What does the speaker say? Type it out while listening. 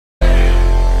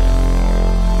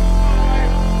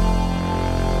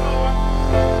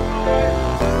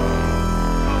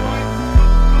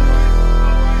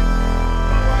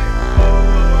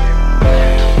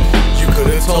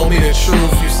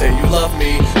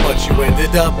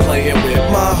ended up playing with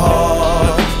my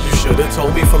heart. You should've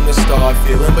told me from the start,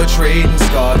 feeling betrayed and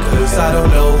scarred, cause I don't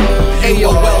know who you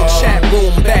are. AOL chat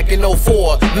room back in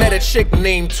 04. Met a chick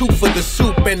named Two for the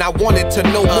Soup and I wanted to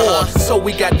know more. So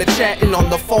we got to chatting on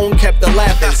the phone, kept her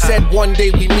laughing. Said one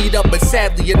day we meet up, but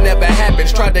sadly it never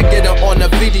happens. Tried to get her on a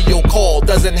video call,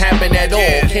 doesn't happen at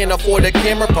all. Can't afford a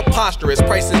camera, preposterous,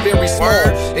 price is very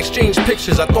small. Exchange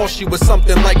pictures, I thought she was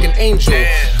something like an angel.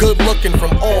 Good looking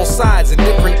from all sides and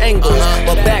different angles.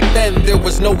 But back then there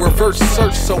was no reverse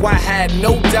search, so I had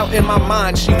no doubt in my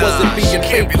mind she wasn't being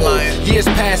faithful. Years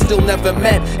passed, still never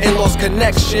met, and lost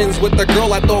connections with the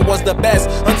girl I thought was the best,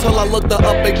 until I looked her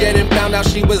up again and found out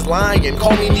she was lying.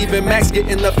 Call me Even Max,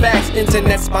 getting the facts,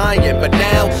 internet spying. But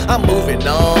now I'm moving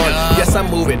on, yes I'm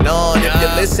moving on. If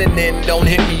you're listening, don't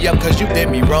hit me up cause you did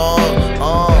me wrong.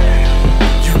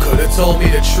 You could've told me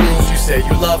the truth, you said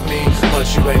you love me, but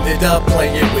you ended up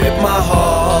playing with my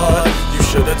heart. You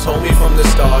should've told me from the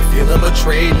start, feeling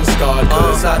betrayed and scarred,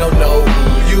 cause I don't know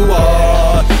who you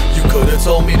are. You could've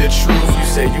told me the truth, you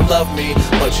said you love me,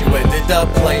 but you ended up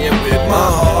playing with my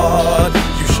heart.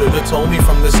 You should've told me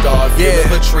from the start, feeling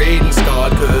betrayed and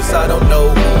scarred, cause I don't know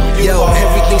who you are.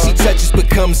 Everything she touches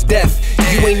becomes death.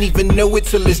 You ain't even know it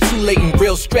till it's too late and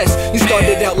real stress. You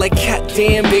started out like, God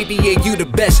damn, baby, yeah, you the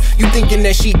best. You thinking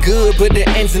that she good, but it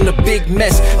ends in a big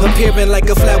mess. Appearing like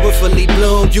a flower fully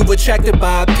bloomed. You attracted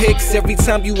by her pics. Every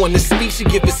time you wanna speak, she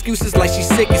give excuses like she's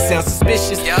sick. It sounds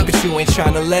suspicious, but you ain't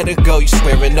trying to let her go. You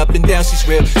swearing up and down she's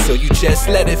real, so you just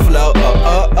let it flow.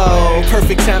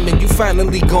 Perfect timing, you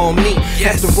finally gon' meet.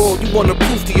 After all, you wanna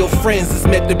prove to your friends it's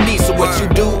meant to be. So what you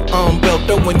do? Well,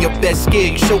 throwing your best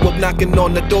gear. You show up knocking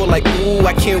on the door like, ooh,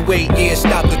 I can't wait. Yeah,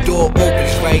 stop, the door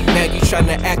opens right now. You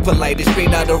tryna act polite, it's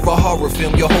straight out of a horror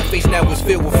film. Your whole face now is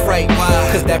filled with fright.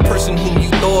 Cause that person whom you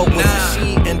thought was a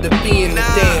she ended up being a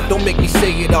damn. Don't make me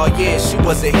say it all, yeah, she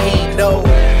was a he, no.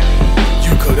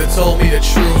 You could've told me the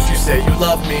truth, you said you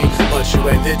love me, but you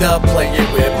ended up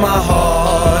playing with my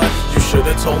heart. You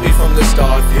should've told me from the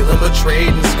start, feeling betrayed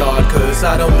and scarred, cause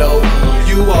I don't know who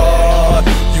you are.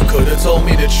 You could've told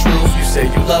me the truth, you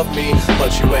said you love me,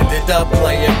 but you ended up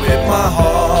playing with my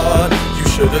heart. You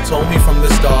should've told me from the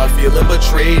start, feeling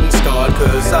betrayed and scarred,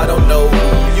 cause I don't know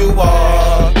who you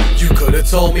are. You could've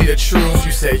told me the truth,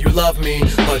 you said you love me,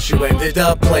 but you ended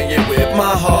up playing with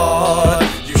my heart.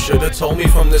 You should've told me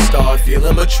from the start,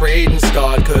 feeling betrayed and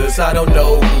scarred, cause I don't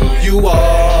know who you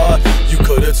are. You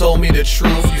could've told me the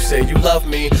truth, you say you love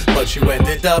me, but you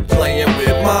ended up playing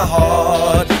with my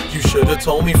heart. You should've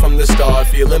told me from the start,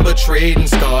 feeling betrayed and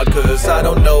scarred, cause I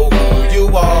don't know who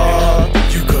you are.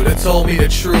 You could've told me the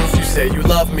truth, you say you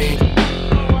love me.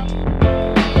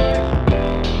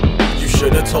 You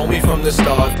should've told me from the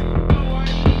start,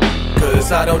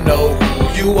 cause I don't know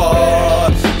who you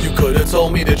are. You could've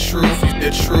told me the truth,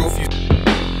 you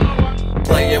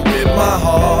playing with my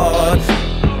heart,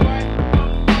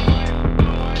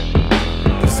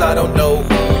 cause I don't know